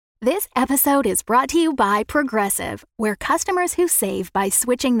This episode is brought to you by Progressive, where customers who save by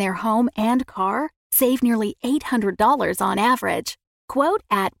switching their home and car save nearly $800 on average. Quote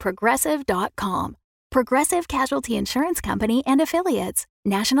at Progressive.com. Progressive Casualty Insurance Company and Affiliates.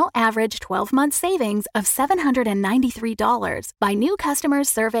 National average 12-month savings of $793 by new customers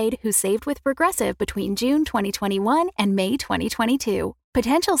surveyed who saved with Progressive between June 2021 and May 2022.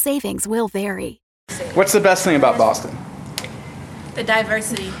 Potential savings will vary. What's the best thing about Boston? The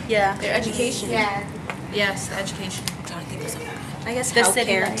diversity. Yeah. Their education. Yeah. Yes, the education. I guess The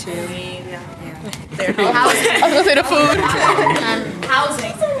healthcare city too. Their housing. I was gonna say the food.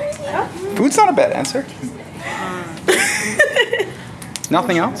 Housing. Food's not a bad answer.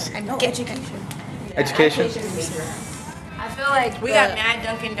 Nothing else? Education. Education? I feel like we got mad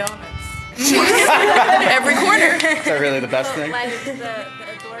Dunkin' Donuts. Every corner. Is that really the best thing? Like the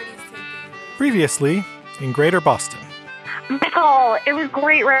authorities take Previously, in Greater Boston. Michael, it was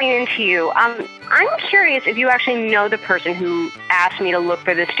great running into you. I'm curious if you actually know the person who asked me to look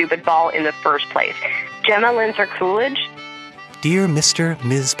for this stupid ball in the first place. Gemma Lindsay Coolidge? Dear Mr.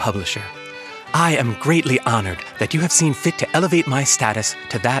 Ms. Publisher, I am greatly honored that you have seen fit to elevate my status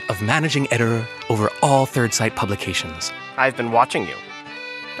to that of managing editor over all Third Sight publications. I've been watching you.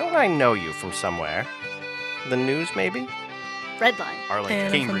 Don't I know you from somewhere? The news, maybe? Redline. Arlington,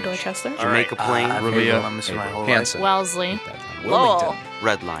 And Cambridge, from Dorchester. Jamaica Plain, Revere, Hanson, Wellesley. Lowell,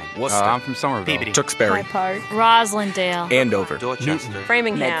 Redline, I'm from Somerville, Peabody, Tewksbury, Park. Roslindale. Andover, Dorchester,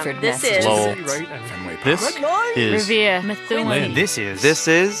 Framingham. Medford, This is. Lowell. This is Revere. Methuen. This is This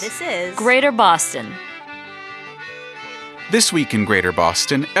is. Greater Boston. This week in Greater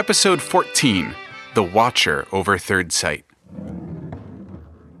Boston, episode 14, The Watcher over Third Sight.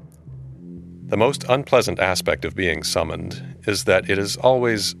 The most unpleasant aspect of being summoned is that it is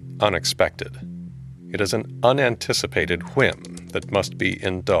always unexpected. It is an unanticipated whim that must be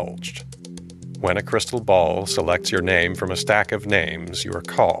indulged. When a crystal ball selects your name from a stack of names, you are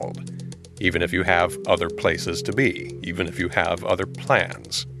called, even if you have other places to be, even if you have other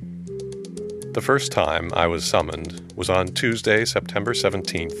plans. The first time I was summoned was on Tuesday, September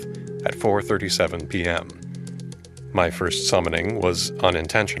 17th at 4:37 p.m. My first summoning was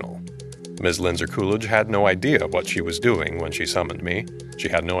unintentional. Ms. Lindsay Coolidge had no idea what she was doing when she summoned me. She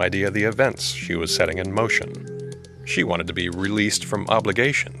had no idea the events she was setting in motion. She wanted to be released from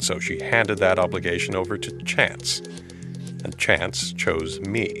obligation, so she handed that obligation over to Chance. And Chance chose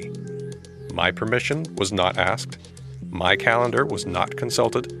me. My permission was not asked. My calendar was not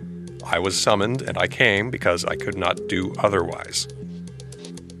consulted. I was summoned, and I came because I could not do otherwise.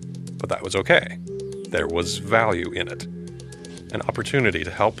 But that was okay. There was value in it. An opportunity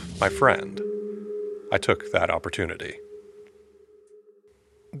to help my friend. I took that opportunity.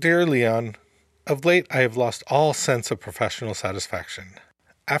 Dear Leon, of late I have lost all sense of professional satisfaction.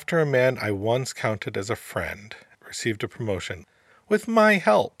 After a man I once counted as a friend received a promotion, with my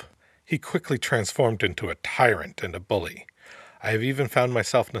help, he quickly transformed into a tyrant and a bully. I have even found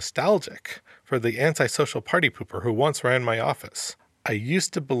myself nostalgic for the antisocial party pooper who once ran my office. I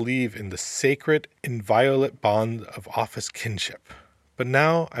used to believe in the sacred, inviolate bond of office kinship, but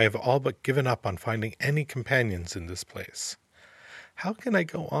now I have all but given up on finding any companions in this place. How can I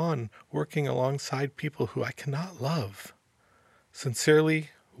go on working alongside people who I cannot love?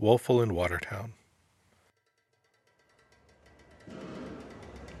 Sincerely, Woeful in Watertown.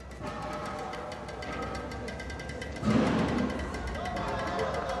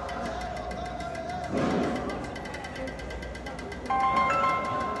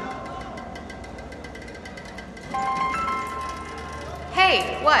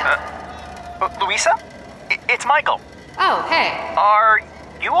 Hey, what? Louisa? It's Michael. Oh, hey. Are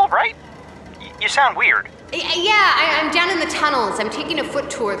you all right? You sound weird. Yeah, I'm down in the tunnels. I'm taking a foot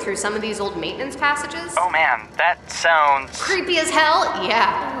tour through some of these old maintenance passages. Oh man, that sounds... Creepy as hell?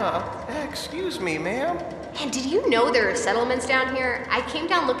 Yeah. Excuse me, ma'am. And did you know there are settlements down here? I came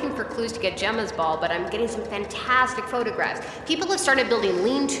down looking for clues to get Gemma's ball, but I'm getting some fantastic photographs. People have started building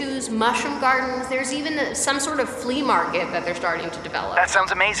lean-tos, mushroom gardens. There's even some sort of flea market that they're starting to develop. That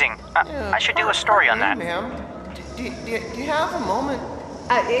sounds amazing. I should do a story on that. Ma'am, do you have a moment?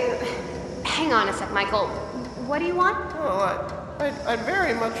 Hang on a sec, Michael. What do you want? Oh, I'd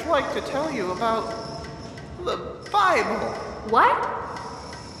very much like to tell you about the Bible. What?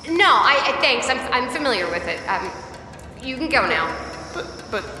 No, thanks. I'm familiar with it. You can go now.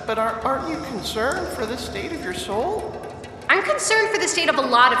 But aren't you concerned for the state of your soul? I'm concerned for the state of a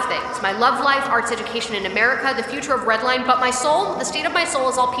lot of things. My love life, arts education in America, the future of Redline, but my soul, the state of my soul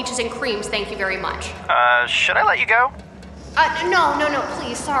is all peaches and creams, thank you very much. Should I let you go? No,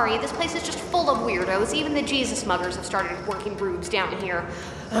 please, sorry. This place is just full of weirdos. Even the Jesus muggers have started working rubes down here.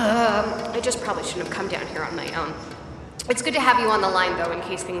 I just probably shouldn't have come down here on my own. It's good to have you on the line, though, in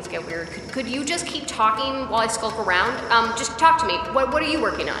case things get weird. Could you just keep talking while I skulk around? Just talk to me. What are you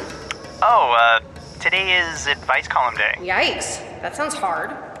working on? Today is advice column day. Yikes. That sounds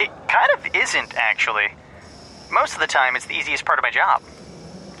hard. It kind of isn't, actually. Most of the time, it's the easiest part of my job.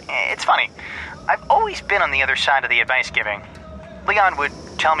 It's funny. I've always been on the other side of the advice giving. Leon would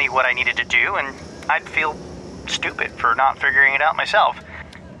tell me what I needed to do, and I'd feel stupid for not figuring it out myself.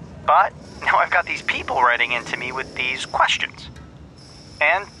 But now I've got these people writing into me with these questions.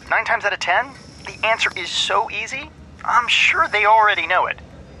 And 9 times out of 10, the answer is so easy, I'm sure they already know it.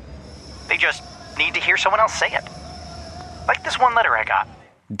 They just need to hear someone else say it. Like this one letter I got.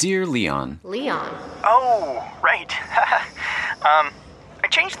 Dear Leon. Leon? Oh, right. I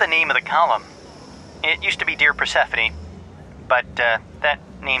changed the name of the column. It used to be Dear Persephone, but that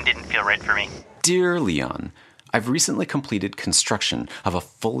name didn't feel right for me. Dear Leon, I've recently completed construction of a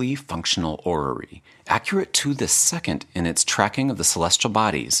fully functional orrery, accurate to the second in its tracking of the celestial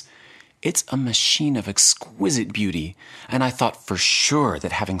bodies. It's a machine of exquisite beauty, and I thought for sure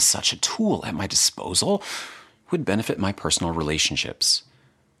that having such a tool at my disposal would benefit my personal relationships.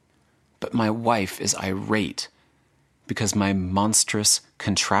 But my wife is irate because my monstrous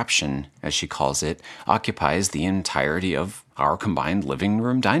contraption, as she calls it, occupies the entirety of our combined living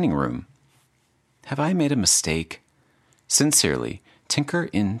room, dining room. Have I made a mistake? Sincerely, Tinker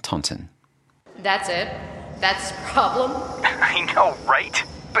in Taunton. That's it? That's the problem? I know, right?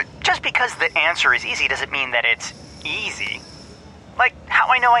 But just because the answer is easy doesn't mean that it's easy. Like how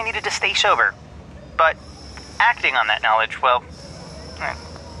I know I needed to stay sober. But acting on that knowledge, well,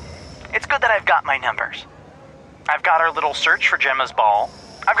 it's good that I've got my numbers. I've got our little search for Gemma's ball.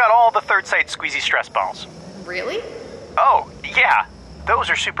 I've got all the third sight squeezy stress balls. Really? Oh, yeah. Those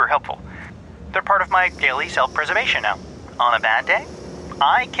are super helpful. They're part of my daily self-preservation now. On a bad day,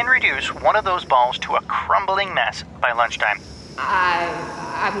 I can reduce one of those balls to a crumbling mess by lunchtime.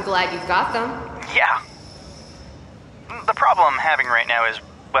 I'm glad you've got them. Yeah. The problem I'm having right now is,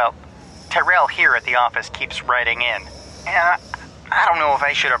 well, Tyrell here at the office keeps writing in. And I don't know if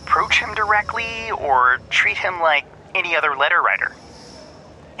I should approach him directly or treat him like any other letter writer.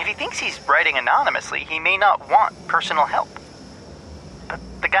 If he thinks he's writing anonymously, he may not want personal help. But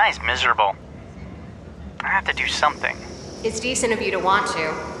the guy's miserable. I have to do something. It's decent of you to want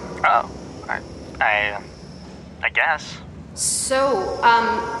to. Oh, I guess. So,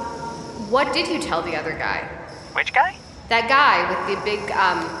 what did you tell the other guy? Which guy? That guy with the big,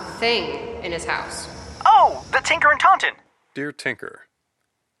 thing in his house. Oh, the Tinker in Taunton. Dear Tinker,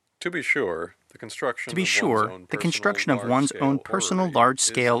 to be sure, the construction of one's own personal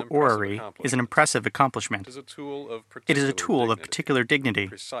large-scale orrery is an impressive accomplishment. It is a tool of particular dignity,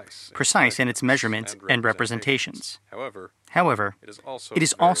 precise in its measurements and representations. However, it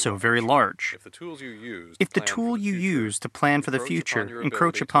is also very large. If the tool you use to plan for the future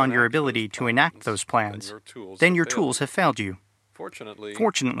encroach upon your ability to enact those plans, then your tools have failed you.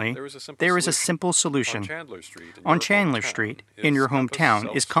 Fortunately, there is a simple solution. On Chandler Street, in your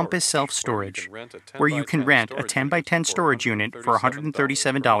hometown, is Compass Self-Storage, where you can rent a 10x10 storage unit for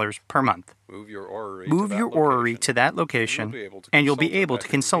 $137 per month. Move your orrery to that location, and you'll be able to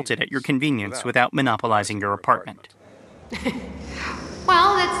consult it at your convenience without monopolizing your apartment.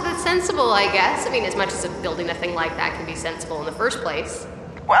 Well, that's sensible, I guess. I mean, as much as building a thing like that can be sensible in the first place.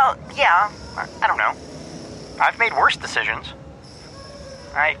 Well, yeah, I don't know. I've made worse decisions.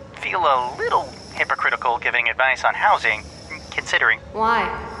 I feel a little hypocritical giving advice on housing, considering. Why?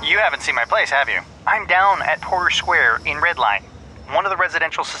 You haven't seen my place, have you? I'm down at Porter Square in Redline, one of the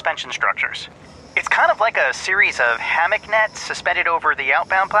residential suspension structures. It's kind of like a series of hammock nets suspended over the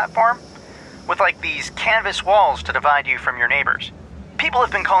outbound platform, with like these canvas walls to divide you from your neighbors. People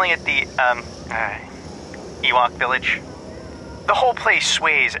have been calling it the, Ewok Village. The whole place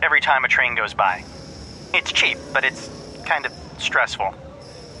sways every time a train goes by. It's cheap, but it's kind of stressful.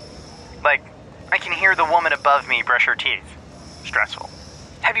 Like, I can hear the woman above me brush her teeth. Stressful.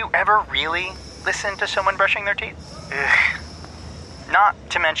 Have you ever really listened to someone brushing their teeth? Ugh. Not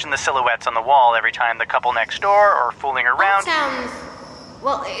to mention the silhouettes on the wall every time the couple next door are fooling around. That sounds...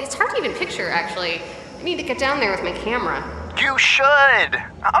 Well, it's hard to even picture, actually. I need to get down there with my camera. You should!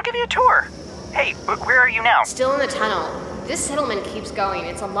 I'll give you a tour. Hey, where are you now? Still in the tunnel. This settlement keeps going.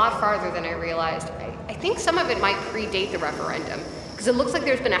 It's a lot farther than I realized. I think some of it might predate the referendum. Because it looks like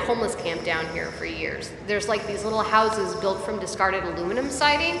there's been a homeless camp down here for years. There's like these little houses built from discarded aluminum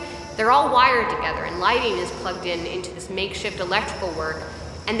siding. They're all wired together, and lighting is plugged into this makeshift electrical work,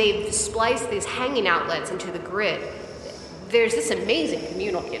 and they've spliced these hanging outlets into the grid. There's this amazing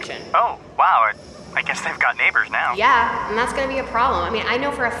communal kitchen. Oh, wow. I guess they've got neighbors now. Yeah, and that's going to be a problem. I mean, I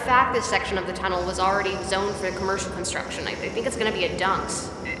know for a fact this section of the tunnel was already zoned for commercial construction. I think it's going to be a Dunks.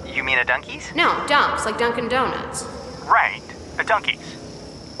 You mean a Dunkies? No, Dunks, like Dunkin' Donuts. Right, a Dunkies.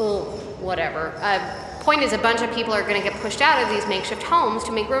 Oh, whatever. Point is, a bunch of people are going to get pushed out of these makeshift homes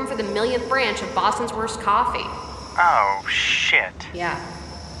to make room for the millionth branch of Boston's Worst Coffee. Oh, shit. Yeah.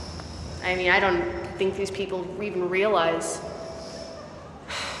 I mean, I don't think these people even realize.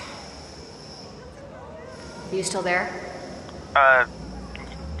 You still there?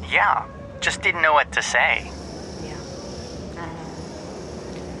 Yeah. Just didn't know what to say. Yeah. I don't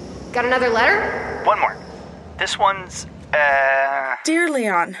know. Got another letter? One more. This one's, Dear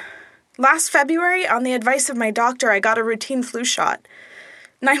Leon, last February, on the advice of my doctor, I got a routine flu shot.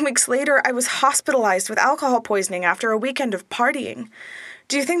 9 weeks later, I was hospitalized with alcohol poisoning after a weekend of partying.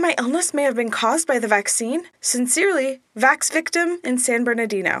 Do you think my illness may have been caused by the vaccine? Sincerely, Vax victim in San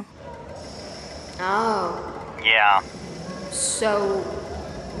Bernardino. Oh. Yeah. So,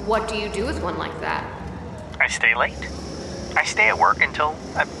 what do you do with one like that? I stay late. I stay at work until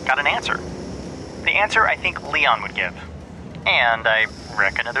I've got an answer. The answer I think Leon would give. And I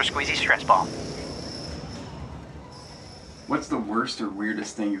wreck another squeezy stress ball. What's the worst or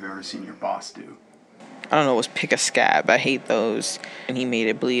weirdest thing you've ever seen your boss do? I don't know, it was pick a scab. I hate those. And he made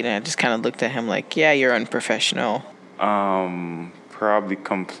it bleed, and I just kind of looked at him like, yeah, you're unprofessional. Probably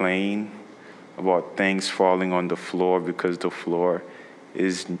complain about things falling on the floor because the floor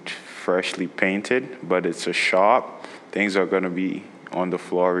isn't freshly painted, but it's a shop. Things are going to be on the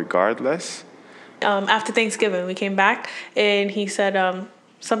floor regardless. After Thanksgiving, we came back, and he said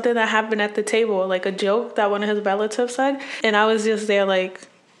something that happened at the table, like a joke that one of his relatives said. And I was just there like,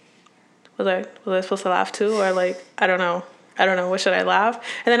 was I supposed to laugh too? Or like, I don't know, what should I laugh?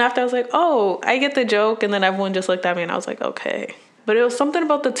 And then after I was like, oh, I get the joke. And then everyone just looked at me and I was like, okay. But it was something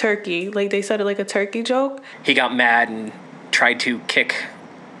about the turkey. Like they said it like a turkey joke. He got mad and tried to kick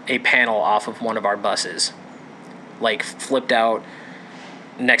a panel off of one of our buses. Like flipped out.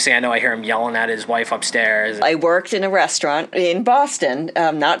 Next thing I know, I hear him yelling at his wife upstairs. I worked in a restaurant in Boston,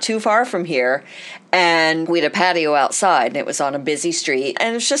 not too far from here, and we had a patio outside, and it was on a busy street,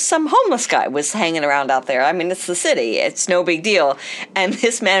 and it's just some homeless guy was hanging around out there. I mean, it's the city. It's no big deal. And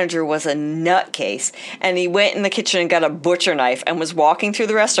this manager was a nutcase, and he went in the kitchen and got a butcher knife and was walking through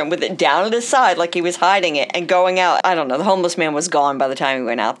the restaurant with it down at his side like he was hiding it and going out. I don't know. The homeless man was gone by the time he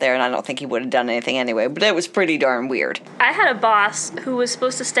went out there, and I don't think he would have done anything anyway, but it was pretty darn weird. I had a boss who was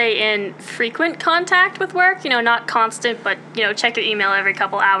supposed to stay in frequent contact with work, not constant, but, check your email every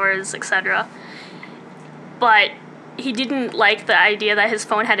couple hours, etc. But he didn't like the idea that his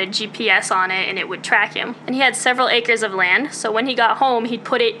phone had a GPS on it and it would track him. And he had several acres of land, so when he got home, he'd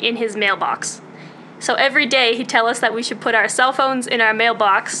put it in his mailbox. So every day he'd tell us that we should put our cell phones in our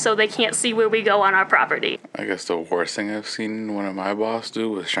mailbox so they can't see where we go on our property. I guess the worst thing I've seen one of my boss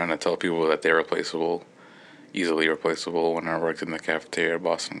do was trying to tell people that they're replaceable, easily replaceable, when I worked in the cafeteria at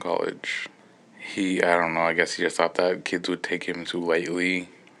Boston College. I don't know, I guess he just thought that kids would take him too lightly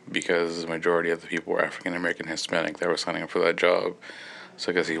because the majority of the people were African American, Hispanic that were signing up for that job.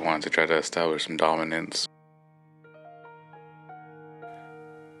 So I guess he wanted to try to establish some dominance.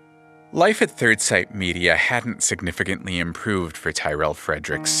 Life at Third Sight Media hadn't significantly improved for Tyrell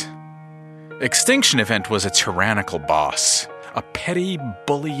Fredericks. Extinction Event was a tyrannical boss, a petty,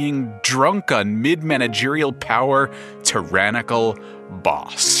 bullying, drunk on mid-managerial power, tyrannical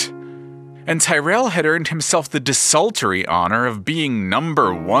boss. And Tyrell had earned himself the desultory honor of being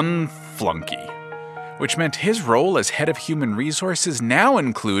 #1 flunky, which meant his role as head of human resources now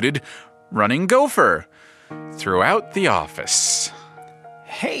included running Gopher throughout the office.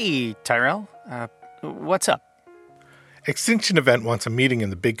 Hey, Tyrell. What's up? Extinction Event wants a meeting in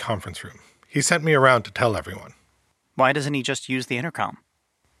the big conference room. He sent me around to tell everyone. Why doesn't he just use the intercom?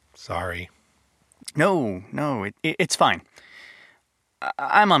 Sorry. No, it's fine.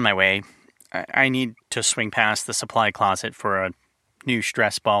 I'm on my way. I need to swing past the supply closet for a new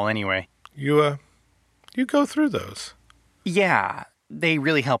stress ball anyway. You go through those? Yeah, they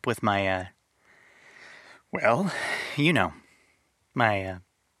really help with my, my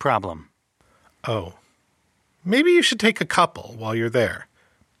problem. Oh. Maybe you should take a couple while you're there,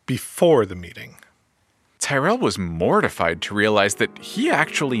 before the meeting. Tyrell was mortified to realize that he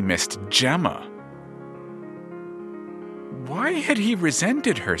actually missed Gemma. Why had he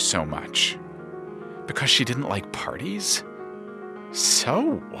resented her so much? Because she didn't like parties?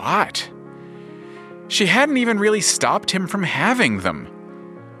 So what? She hadn't even really stopped him from having them.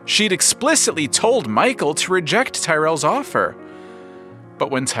 She'd explicitly told Michael to reject Tyrell's offer. But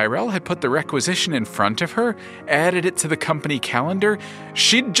when Tyrell had put the requisition in front of her, added it to the company calendar,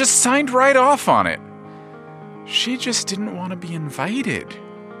 she'd just signed right off on it. She just didn't want to be invited.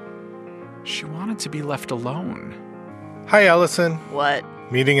 She wanted to be left alone. Hi, Allison. What?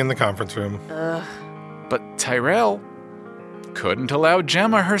 Meeting in the conference room. Ugh. But Tyrell couldn't allow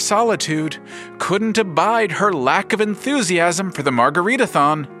Gemma her solitude, couldn't abide her lack of enthusiasm for the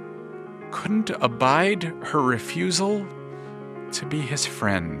Margaritathon, couldn't abide her refusal to be his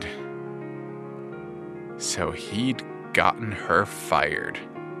friend. So he'd gotten her fired.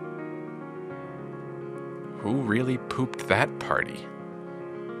 Who really pooped that party?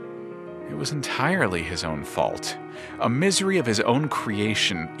 It was entirely his own fault. A misery of his own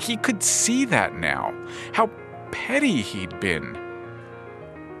creation. He could see that now. How petty he'd been.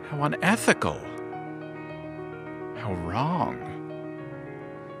 How unethical. How wrong.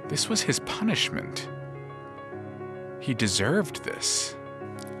 This was his punishment. He deserved this.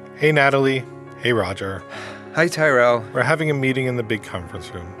 Hey, Natalie. Hey, Roger. Hi, Tyrell. We're having a meeting in the big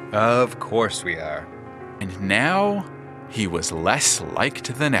conference room. Of course we are. And now he was less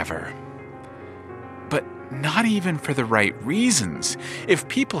liked than ever. But not even for the right reasons. If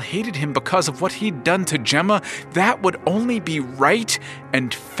people hated him because of what he'd done to Gemma, that would only be right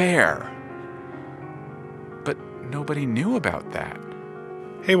and fair. But nobody knew about that.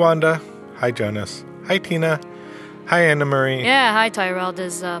 Hey, Wanda. Hi, Jonas. Hi, Tina. Hi, Anna Marie. Yeah, hi, Tyrell.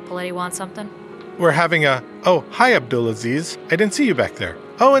 Does Paletti want something? We're having a... Oh, hi, Abdulaziz. I didn't see you back there.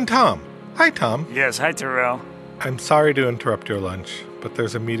 Oh, and Tom. Hi, Tom. Yes, hi, Tyrell. I'm sorry to interrupt your lunch, but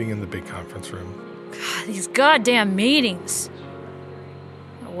there's a meeting in the big conference room. God, these goddamn meetings.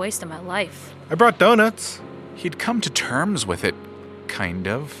 A waste of my life. I brought donuts. He'd come to terms with it, kind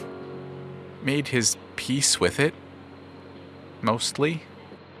of. Made his peace with it. Mostly.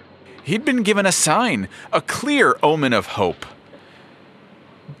 He'd been given a sign, a clear omen of hope.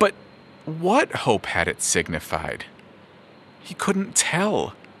 But what hope had it signified? He couldn't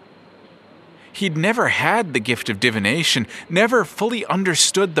tell. He'd never had the gift of divination, never fully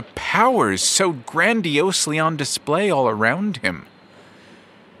understood the powers so grandiosely on display all around him.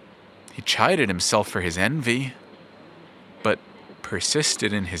 He chided himself for his envy, but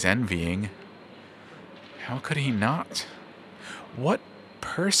persisted in his envying. How could he not? What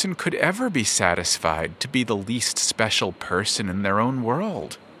person could ever be satisfied to be the least special person in their own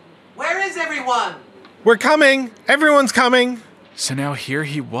world? Where is everyone? We're coming! Everyone's coming! So now here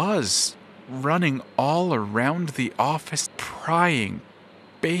he was, running all around the office, prying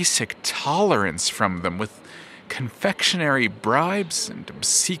basic tolerance from them with confectionery bribes and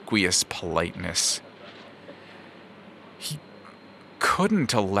obsequious politeness. He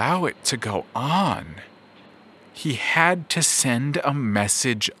couldn't allow it to go on. He had to send a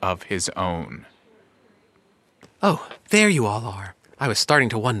message of his own. Oh, there you all are. I was starting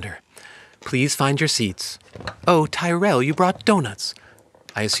to wonder. Please find your seats. Oh, Tyrell, you brought donuts.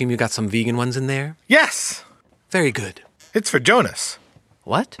 I assume you got some vegan ones in there? Yes! Very good. It's for Jonas.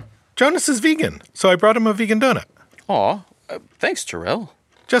 What? Jonas is vegan, so I brought him a vegan donut. Aw, thanks, Tyrell.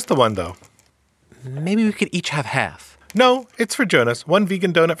 Just the one, though. Maybe we could each have half. No, it's for Jonas. One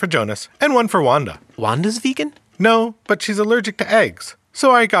vegan donut for Jonas, and one for Wanda. Wanda's vegan? No, but she's allergic to eggs, so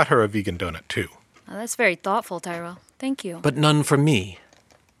I got her a vegan donut, too. Oh, that's very thoughtful, Tyrell. Thank you. But none for me.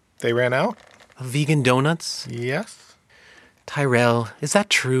 They ran out? Vegan donuts? Yes. Tyrell, is that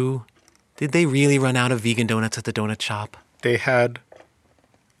true? Did they really run out of vegan donuts at the donut shop? They had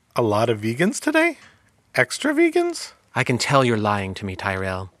a lot of vegans today? Extra vegans? I can tell you're lying to me,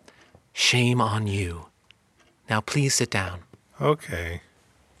 Tyrell. Shame on you. Now please sit down. Okay.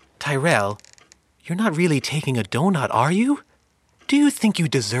 Tyrell, you're not really taking a donut, are you? Do you think you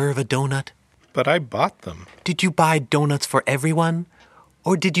deserve a donut? But I bought them. Did you buy donuts for everyone?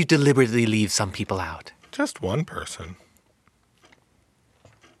 Or did you deliberately leave some people out? Just one person.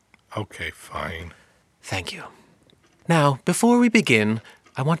 Okay, fine. Thank you. Now, before we begin,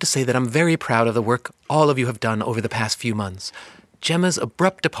 I want to say that I'm very proud of the work all of you have done over the past few months. Gemma's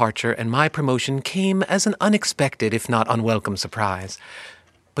abrupt departure and my promotion came as an unexpected, if not unwelcome, surprise.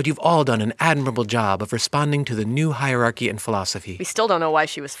 But you've all done an admirable job of responding to the new hierarchy and philosophy. We still don't know why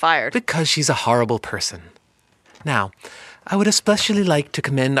she was fired. Because she's a horrible person. Now, I would especially like to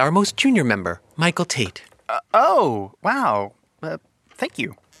commend our most junior member, Michael Tate. Oh, wow. Thank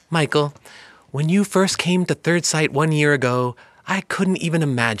you. Michael, when you first came to Third Sight 1 year ago, I couldn't even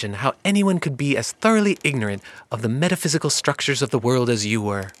imagine how anyone could be as thoroughly ignorant of the metaphysical structures of the world as you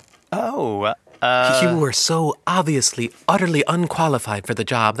were. Oh, You were so obviously, utterly unqualified for the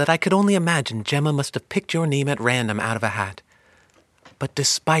job that I could only imagine Gemma must have picked your name at random out of a hat. But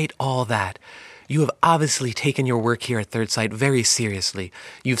despite all that, You have obviously taken your work here at Third Sight very seriously.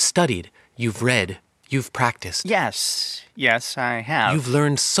 You've studied, you've read, you've practiced. Yes, I have. You've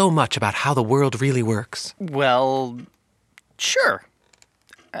learned so much about how the world really works. Well, sure.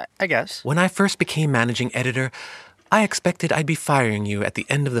 I guess. When I first became managing editor, I expected I'd be firing you at the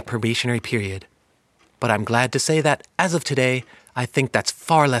end of the probationary period. But I'm glad to say that, as of today, I think that's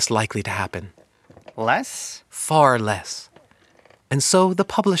far less likely to happen. Less? Far less. And so the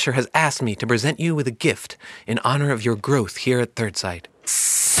publisher has asked me to present you with a gift in honor of your growth here at Third Sight.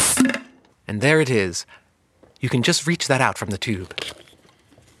 And there it is. You can just reach that out from the tube.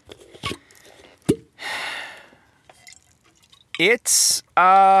 It's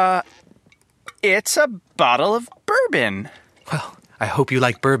a bottle of bourbon. Well, I hope you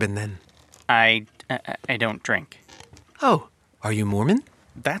like bourbon then. I don't drink. Oh, are you Mormon?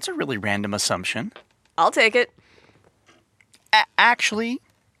 That's a really random assumption. I'll take it. Actually,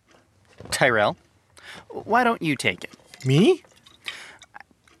 Tyrell, why don't you take it? Me?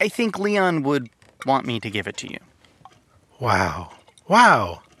 I think Leon would want me to give it to you. Wow.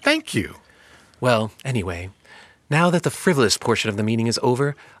 Thank you. Well, anyway, now that the frivolous portion of the meeting is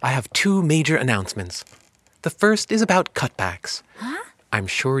over, I have two major announcements. The first is about cutbacks. Huh? I'm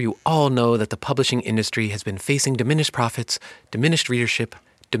sure you all know that the publishing industry has been facing diminished profits, diminished readership,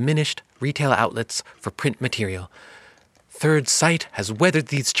 diminished retail outlets for print material. Third Sight has weathered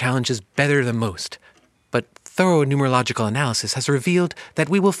these challenges better than most, but thorough numerological analysis has revealed that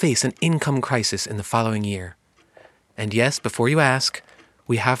we will face an income crisis in the following year. And yes, before you ask,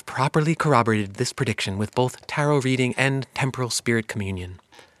 we have properly corroborated this prediction with both tarot reading and temporal spirit communion.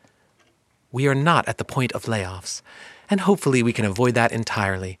 We are not at the point of layoffs, and hopefully we can avoid that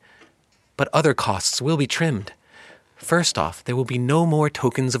entirely. But other costs will be trimmed. First off, there will be no more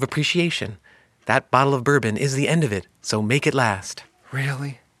tokens of appreciation. That bottle of bourbon is the end of it, so make it last.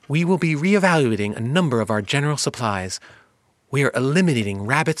 Really? We will be reevaluating a number of our general supplies. We are eliminating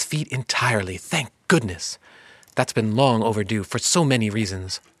rabbit's feet entirely, thank goodness. That's been long overdue for so many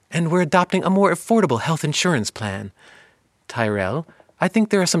reasons. And we're adopting a more affordable health insurance plan. Tyrell, I think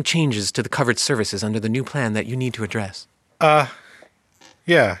there are some changes to the covered services under the new plan that you need to address.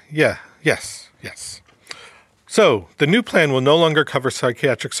 Yes. So, the new plan will no longer cover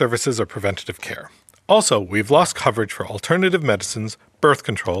psychiatric services or preventative care. Also, we've lost coverage for alternative medicines, birth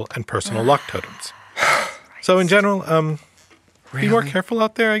control, and personal luck totems. So, in general, be more careful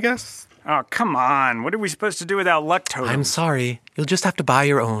out there, I guess. Oh, come on. What are we supposed to do without luck totems? I'm sorry. You'll just have to buy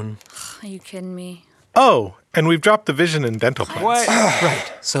your own. Are you kidding me? Oh, and we've dropped the vision and dental plans. What?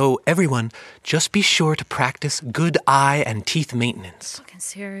 Right. So, everyone, just be sure to practice good eye and teeth maintenance. Fucking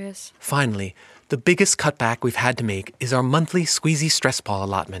serious. Finally, the biggest cutback we've had to make is our monthly Squeezy Stress Ball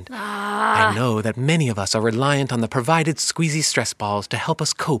allotment. I know that many of us are reliant on the provided Squeezy Stress Balls to help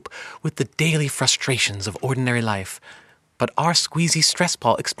us cope with the daily frustrations of ordinary life. But our Squeezy Stress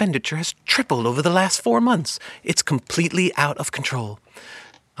Ball expenditure has tripled over the last 4 months. It's completely out of control.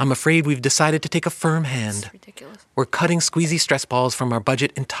 I'm afraid we've decided to take a firm hand. That's ridiculous. We're cutting Squeezy Stress Balls from our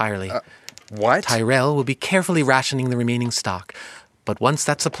budget entirely. What? Tyrell will be carefully rationing the remaining stock. But once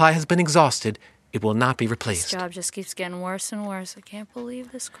that supply has been exhausted, it will not be replaced. This job just keeps getting worse and worse. I can't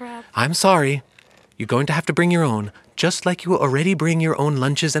believe this crap. I'm sorry. You're going to have to bring your own, just like you already bring your own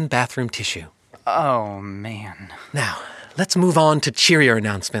lunches and bathroom tissue. Oh, man. Now, let's move on to cheerier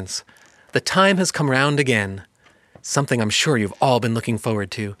announcements. The time has come round again. Something I'm sure you've all been looking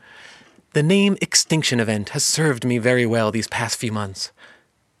forward to. The name Extinction Event has served me very well these past few months.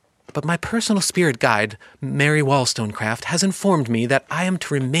 But my personal spirit guide, Mary Wollstonecraft, has informed me that I am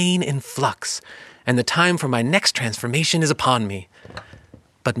to remain in flux, and the time for my next transformation is upon me.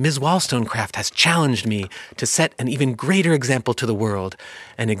 But Ms. Wollstonecraft has challenged me to set an even greater example to the world,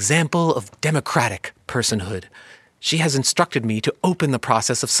 an example of democratic personhood. She has instructed me to open the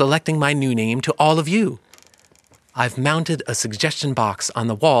process of selecting my new name to all of you. I've mounted a suggestion box on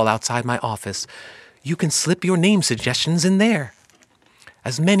the wall outside my office. You can slip your name suggestions in there.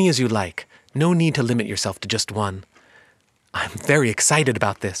 As many as you like. No need to limit yourself to just one. I'm very excited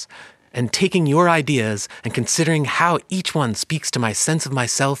about this, and taking your ideas and considering how each one speaks to my sense of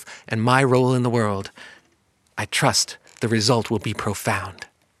myself and my role in the world. I trust the result will be profound.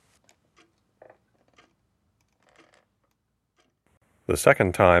 The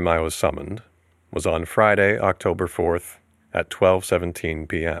second time I was summoned was on Friday, October 4th at 12:17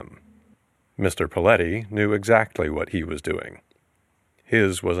 p.m. Mr. Paletti knew exactly what he was doing.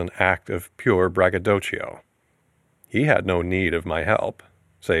 His was an act of pure braggadocio. He had no need of my help,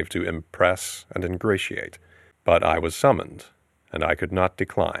 save to impress and ingratiate, but I was summoned, and I could not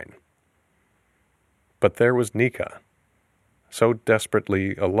decline. But there was Nika. so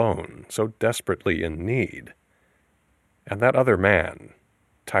desperately alone, so desperately in need. And that other man,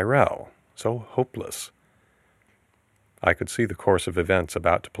 Tyrell, so hopeless. I could see the course of events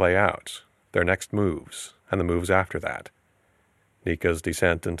about to play out, their next moves, and the moves after that. Nika's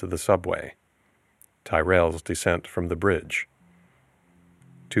descent into the subway, Tyrell's descent from the bridge.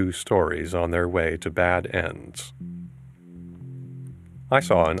 2 stories on their way to bad ends. I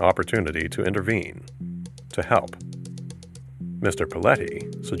saw an opportunity to intervene, to help. Mr.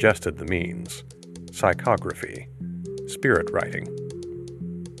 Paletti suggested the means, psychography, spirit writing.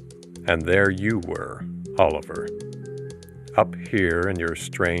 And there you were, Oliver, up here in your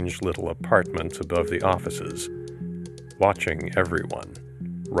strange little apartment above the offices, watching everyone,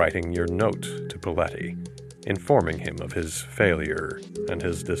 writing your note to Paletti, informing him of his failure and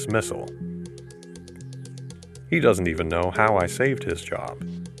his dismissal. He doesn't even know how I saved his job,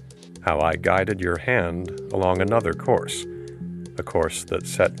 how I guided your hand along another course, a course that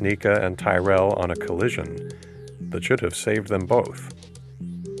set Nika and Tyrell on a collision that should have saved them both.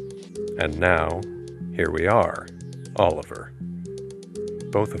 And now, here we are, Oliver.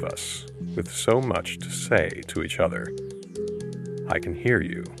 Both of us, with so much to say to each other. I can hear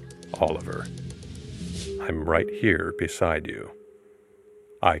you, Oliver. I'm right here beside you.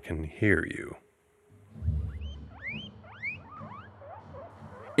 I can hear you.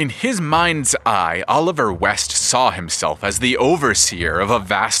 In his mind's eye, Oliver West saw himself as the overseer of a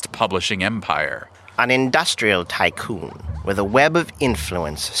vast publishing empire. An industrial tycoon with a web of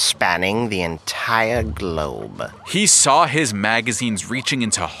influence spanning the entire globe. He saw his magazines reaching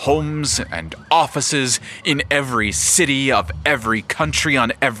into homes and offices in every city of every country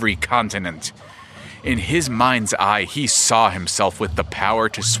on every continent. In his mind's eye, he saw himself with the power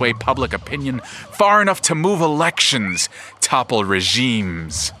to sway public opinion far enough to move elections, topple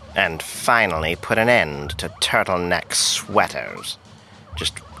regimes. And finally put an end to turtleneck sweaters.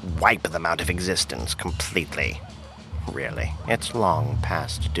 Just wipe them out of existence completely. Really, it's long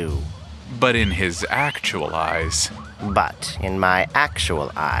past due. But in his actual eyes... But in my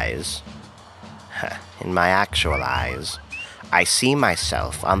actual eyes... I see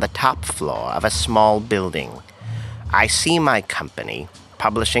myself on the top floor of a small building. I see my company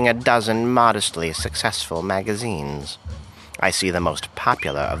publishing a dozen modestly successful magazines. I see the most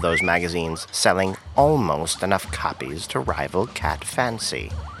popular of those magazines selling almost enough copies to rival Cat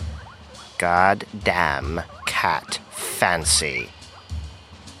Fancy. Goddamn Cat Fancy.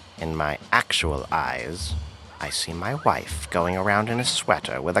 In my actual eyes, I see my wife going around in a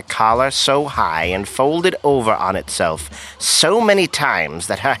sweater with a collar so high and folded over on itself so many times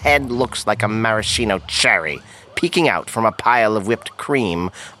that her head looks like a maraschino cherry peeking out from a pile of whipped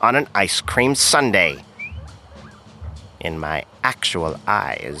cream on an ice cream sundae. In my actual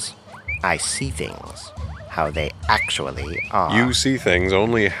eyes, I see things how they actually are. You see things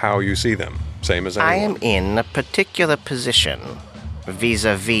only how you see them, same as anyone. I am in a particular position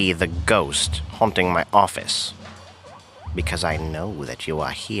vis-a-vis the ghost haunting my office, because I know that you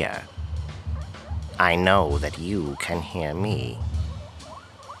are here. I know that you can hear me,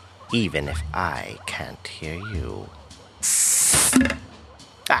 even if I can't hear you.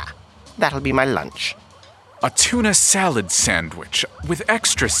 That'll be my lunch. A tuna salad sandwich with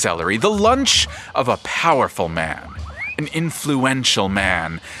extra celery, the lunch of a powerful man. An influential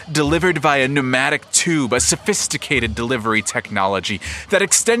man, delivered via pneumatic tube, a sophisticated delivery technology that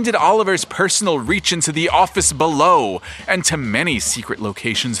extended Oliver's personal reach into the office below and to many secret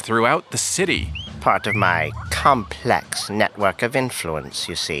locations throughout the city. Part of my complex network of influence,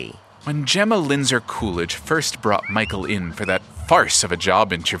 you see. When Gemma Lindsay Coolidge first brought Michael in for that farce of a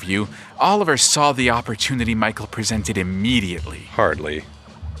job interview, Oliver saw the opportunity Michael presented immediately. Hardly.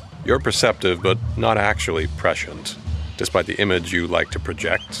 You're perceptive, but not actually prescient. Despite the image you like to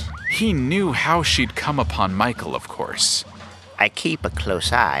project. He knew how she'd come upon Michael, of course. I keep a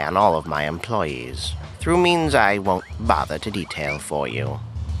close eye on all of my employees, through means I won't bother to detail for you.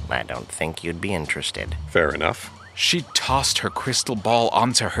 I don't think you'd be interested. Fair enough. She tossed her crystal ball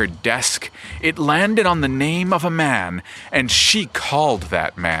onto her desk. It landed on the name of a man, and she called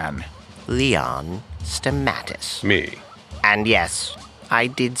that man Leon Stamatis. Me. And yes, I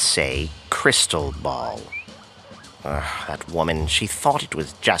did say crystal ball. That woman, she thought it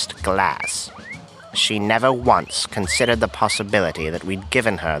was just glass. She never once considered the possibility that we'd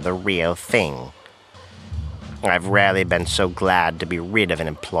given her the real thing. I've rarely been so glad to be rid of an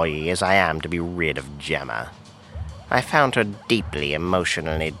employee as I am to be rid of Gemma. I found her deeply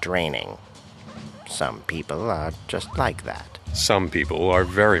emotionally draining. Some people are just like that. Some people are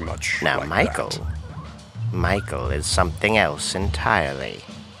very much now, like Michael. that. Michael is something else entirely.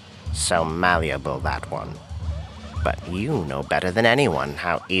 So malleable, that one. But you know better than anyone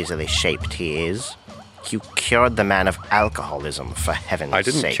how easily shaped he is. You cured the man of alcoholism, for heaven's sake. I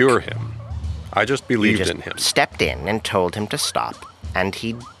didn't cure him. I just believed in him. Stepped in and told him to stop, and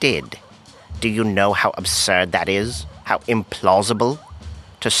he did. Do you know how absurd that is? How implausible?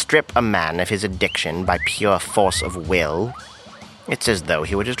 To strip a man of his addiction by pure force of will? It's as though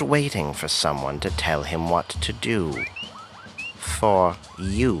he were just waiting for someone to tell him what to do. For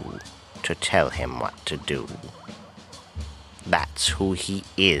you to tell him what to do. That's who he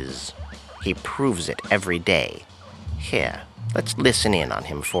is. He proves it every day. Here, let's listen in on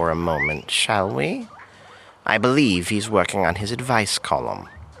him for a moment, shall we? I believe he's working on his advice column.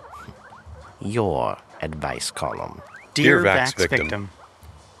 Your advice column. Dear Vax victim,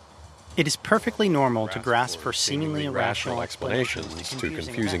 it is perfectly normal to grasp for seemingly irrational explanations to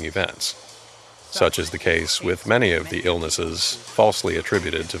confusing events. Such is the case with many of the illnesses falsely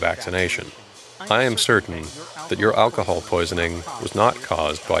attributed to vaccination. I am certain that your alcohol poisoning was not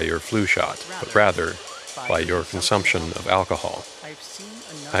caused by your flu shot, but rather by your consumption of alcohol.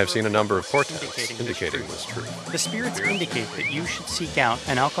 I have seen a number of portents indicating this truth. The spirits indicate that you should seek out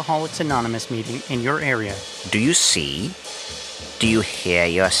an Alcoholics Anonymous meeting in your area. Do you see? Do you hear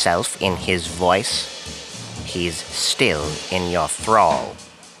yourself in his voice? He's still in your thrall.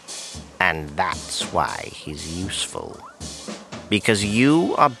 And that's why he's useful. Because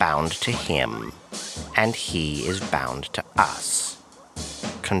you are bound to him, and he is bound to us.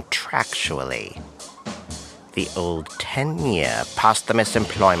 Contractually. The old 10-year posthumous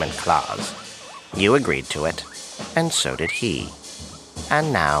employment clause. You agreed to it, and so did he.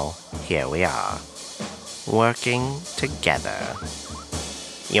 And now, here we are, working together.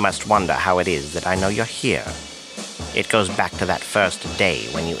 You must wonder how it is that I know you're here. It goes back to that first day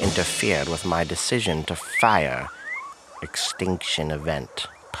when you interfered with my decision to fire Extinction Event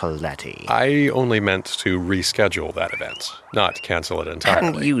Paletti. I only meant to reschedule that event, not cancel it entirely.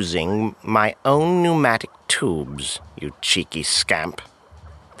 And using my own pneumatic tubes, you cheeky scamp.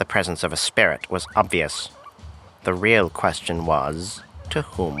 The presence of a spirit was obvious. The real question was, to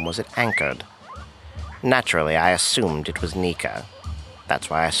whom was it anchored? Naturally, I assumed it was Nika. That's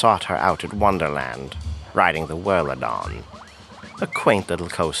why I sought her out at Wonderland, riding the Whirlodon. A quaint little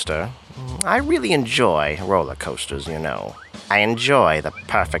coaster. I really enjoy roller coasters, you know. I enjoy the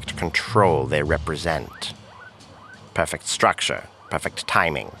perfect control they represent. Perfect structure, perfect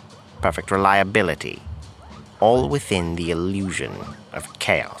timing, perfect reliability. All within the illusion of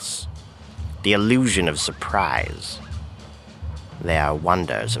chaos. The illusion of surprise. They are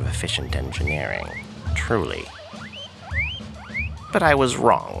wonders of efficient engineering, truly. But I was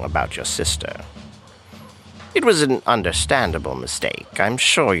wrong about your sister. It was an understandable mistake, I'm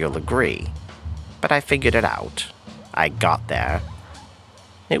sure you'll agree. But I figured it out. I got there.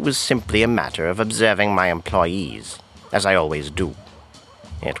 It was simply a matter of observing my employees, as I always do.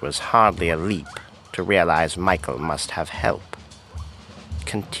 It was hardly a leap to realize Michael must have help.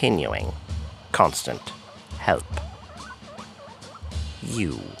 Continuing, constant help.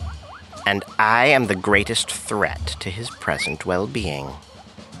 You. And I am the greatest threat to his present well-being.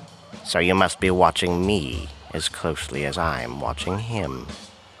 So you must be watching me as closely as I'm watching him.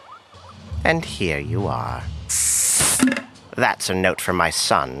 And here you are. That's a note from my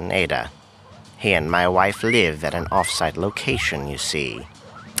son, Ada. He and my wife live at an off-site location, you see.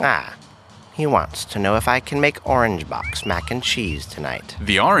 He wants to know if I can make Orange Box mac and cheese tonight.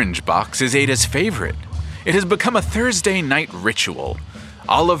 The Orange Box is Ada's favorite. It has become a Thursday night ritual.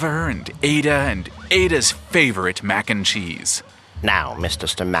 Oliver and Ada's favorite mac and cheese. Now, Mr.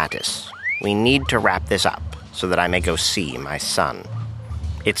 Stamatis, we need to wrap this up so that I may go see my son.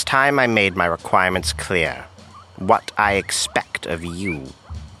 It's time I made my requirements clear. What I expect of you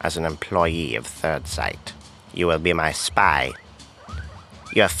as an employee of Third Sight. You will be my spy.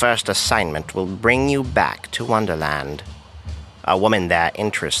 Your first assignment will bring you back to Wonderland. A woman there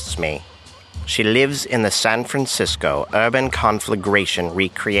interests me. She lives in the San Francisco Urban Conflagration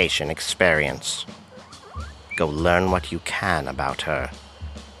Recreation Experience. Go learn what you can about her.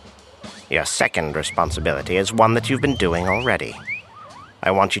 Your second responsibility is one that you've been doing already.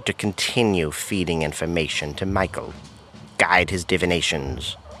 I want you to continue feeding information to Michael. Guide his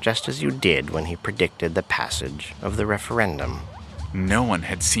divinations, just as you did when he predicted the passage of the referendum. No one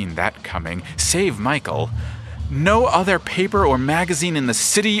had seen that coming, save Michael. No other paper or magazine in the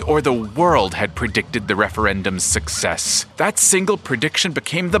city or the world had predicted the referendum's success. That single prediction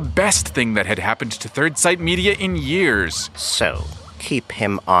became the best thing that had happened to Third Sight Media in years. So, keep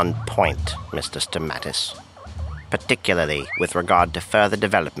him on point, Mr. Stamatis. Particularly with regard to further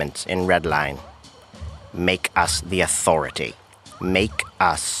developments in Redline. Make us the authority. Make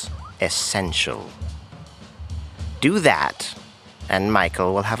us essential. Do that, and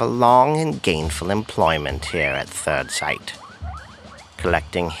Michael will have a long and gainful employment here at Third Sight,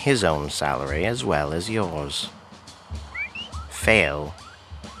 collecting his own salary as well as yours. Fail.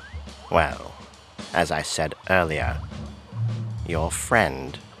 Well, as I said earlier, your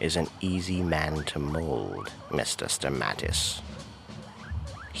friend is an easy man to mold, Mr. Sturmatis.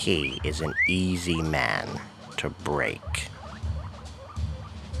 He is an easy man to break.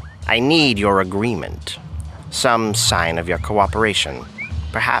 I need your agreement, some sign of your cooperation,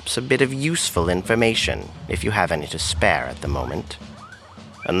 perhaps a bit of useful information if you have any to spare at the moment.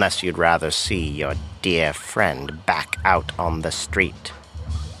 Unless you'd rather see your dear friend back out on the street.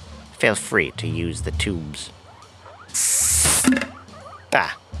 Feel free to use the tubes.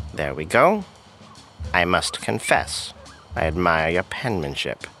 Ah, there we go. I must confess, I admire your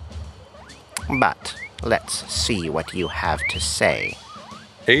penmanship. But let's see what you have to say.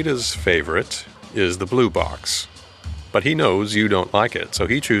 Ada's favorite is the blue box, but he knows you don't like it, so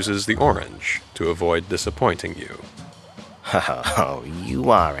he chooses the orange to avoid disappointing you. Oh,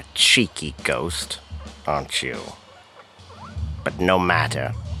 you are a cheeky ghost, aren't you? But no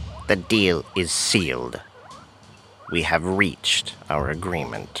matter, the deal is sealed. We have reached our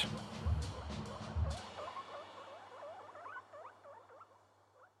agreement.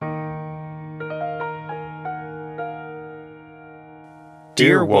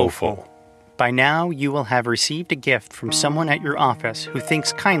 Dear Woeful, by now you will have received a gift from someone at your office who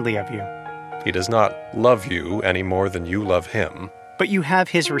thinks kindly of you. He does not love you any more than you love him. But you have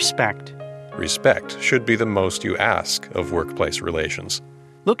his respect. Respect should be the most you ask of workplace relations.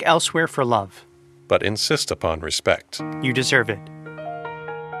 Look elsewhere for love. But insist upon respect. You deserve it.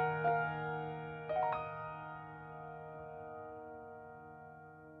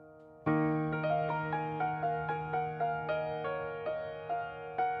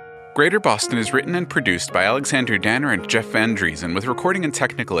 Greater Boston is written and produced by Alexander Danner and Jeff Van Driesen with recording and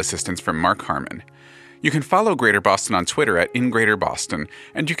technical assistance from Mark Harmon. You can follow Greater Boston on Twitter at @InGreaterBoston,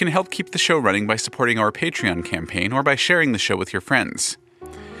 and you can help keep the show running by supporting our Patreon campaign or by sharing the show with your friends.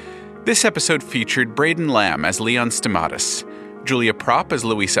 This episode featured Braden Lamb as Leon Sturmatis, Julia Propp as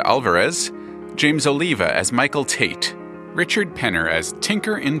Luisa Alvarez, James Oliva as Michael Tate, Richard Penner as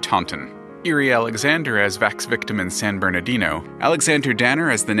Tinker in Taunton, Erie Alexander as Vax Victim in San Bernardino, Alexander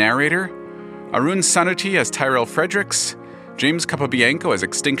Danner as the narrator, Arun Sanuti as Tyrell Fredericks, James Capobianco as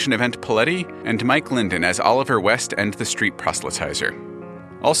Extinction Event Paletti, and Mike Linden as Oliver West and the Street Proselytizer.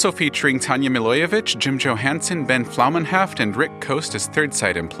 Also featuring Tanya Milojevic, Jim Johansson, Ben Flaumenhaft, and Rick Coast as Third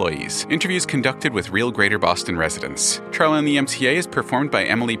Sight employees. Interviews conducted with real Greater Boston residents. Charlie and the MTA is performed by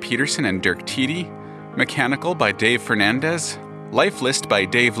Emily Peterson and Dirk Teedy. Mechanical by Dave Fernandez. Life List by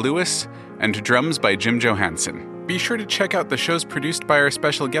Dave Lewis. And drums by Jim Johansson. Be sure to check out the shows produced by our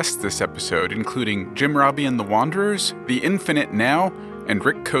special guests this episode, including Jim Robbie and the Wanderers, The Infinite Now, and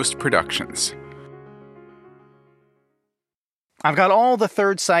Rick Coast Productions. I've got all the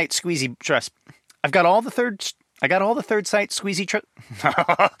Third Sight squeezy trust. I got all the Third Sight squeezy trust.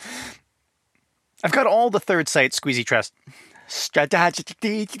 I've got all the Third Sight squeezy trust.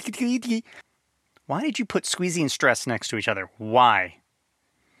 Why did you put squeezy and stress next to each other? Why?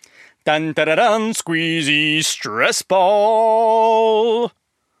 Dun da da dun, squeezy stress ball.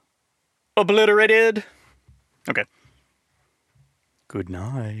 Obliterated. Okay. Good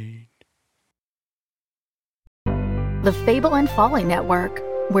night. The Fable and Folly Network,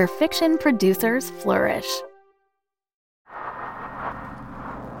 where fiction producers flourish.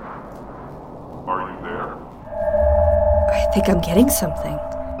 Are you there? I think I'm getting something.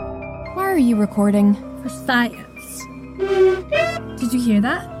 Why are you recording? For science. Did you hear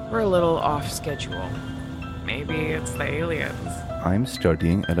that? We're a little off schedule. Maybe it's the aliens. I'm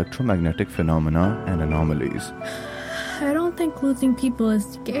studying electromagnetic phenomena and anomalies. I don't think losing people is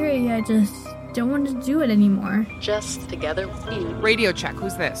scary. I just don't want to do it anymore. Just together. Radio check.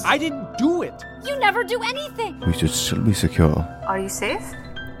 Who's this? I didn't do it. You never do anything. We should still be secure. Are you safe?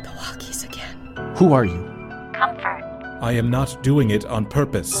 The walkies again. Who are you? Comfort. I am not doing it on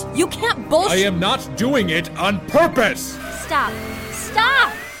purpose. You can't bullshit. I am not doing it on purpose. Stop.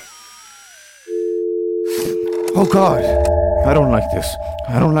 Stop. Oh God, I don't like this.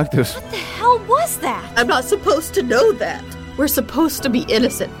 I don't like this. What the hell was that? I'm not supposed to know that. We're supposed to be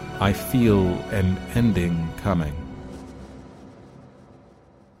innocent. I feel an ending coming.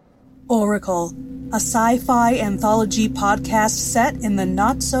 Oracle, a sci-fi anthology podcast set in the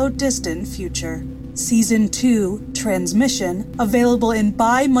not-so-distant future. Season 2, Transmission, available in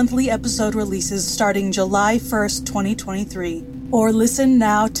bi-monthly episode releases starting July 1st, 2023. Or listen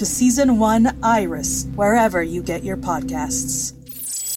now to Season 1, Iris, wherever you get your podcasts.